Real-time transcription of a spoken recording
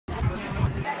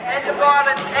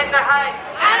violence, end the hate.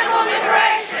 Animal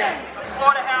liberation. A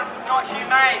slaughterhouse is not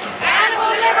humane.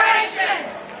 Animal liberation.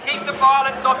 Keep the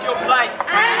violence off your plate.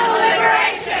 Animal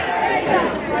liberation.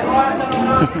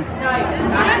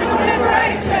 Animal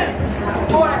liberation. A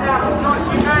slaughterhouse is not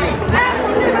humane.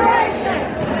 Animal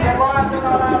liberation. Their lives are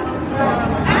not ours to take.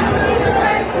 Animal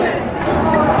liberation.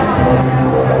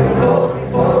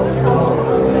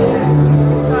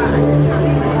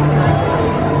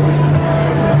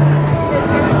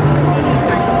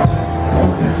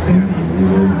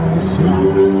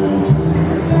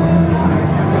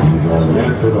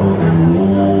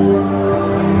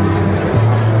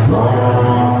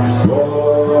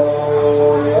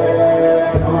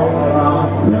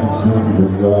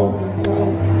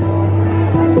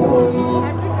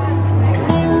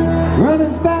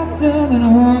 Running faster than a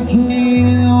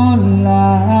hurricane on the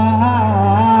line.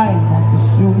 I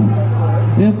pursue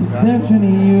the perception of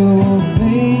your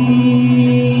face.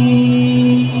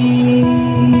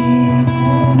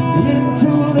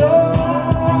 Into the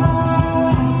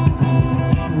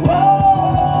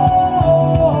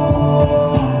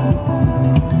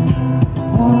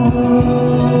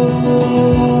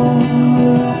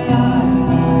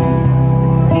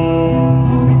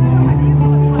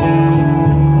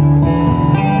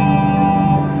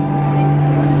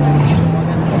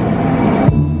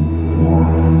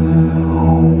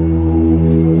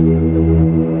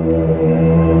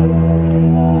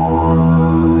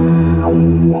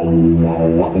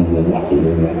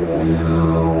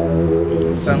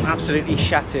So I'm absolutely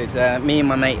shattered. Me and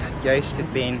my mate Yost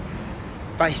have been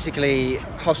basically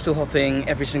hostel hopping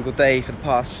every single day for the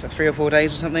past 3 or 4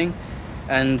 days or something.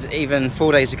 And even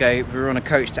 4 days ago we were on a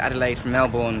coach to Adelaide from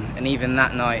Melbourne, and even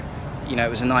that night, you know,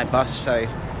 it was a night bus, so we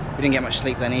didn't get much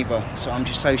sleep then either. So I'm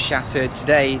just so shattered.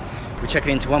 Today we're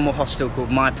checking into one more hostel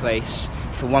called My Place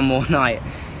for one more night,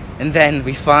 and then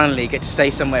we finally get to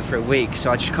stay somewhere for a week. So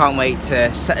I just can't wait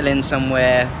to settle in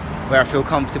somewhere where I feel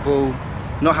comfortable,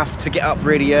 not have to get up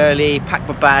really early, pack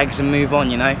my bags and move on,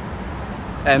 you know.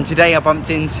 Today I bumped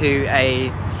into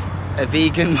a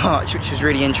vegan march, which was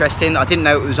really interesting. I didn't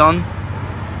know it was on.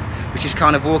 We're just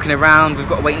kind of walking around. We've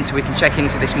got to wait until we can check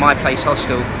into this My Place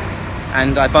hostel.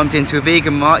 And I bumped into a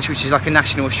vegan march, which is like a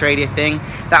national Australia thing.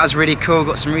 That was really cool,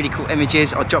 got some really cool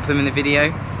images. I'll drop them in the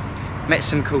video. Met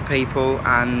some cool people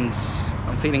and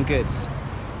I'm feeling good.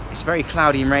 It's very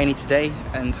cloudy and rainy today,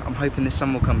 and I'm hoping this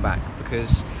sun will come back,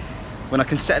 because when I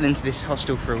can settle into this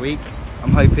hostel for a week,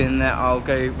 I'm hoping that I'll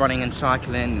go running and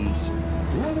cycling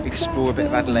and explore a bit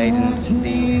of Adelaide and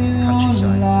the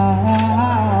countryside.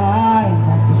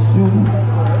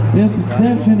 The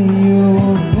perception of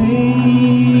your face.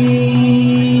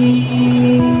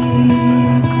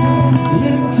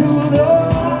 Into the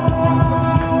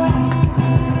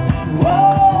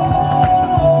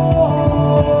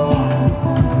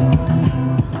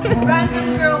Random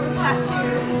girl with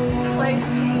tattoos. Place.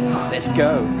 Let's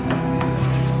go.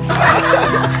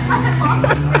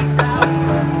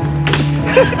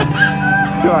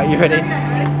 Right, you ready?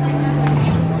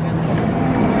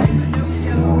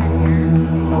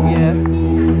 Yeah.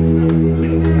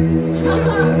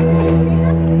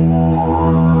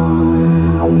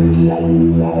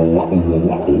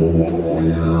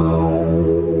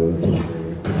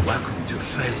 Welcome to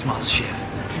Australia's Master Chef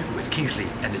with Kingsley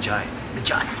and the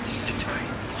Giants.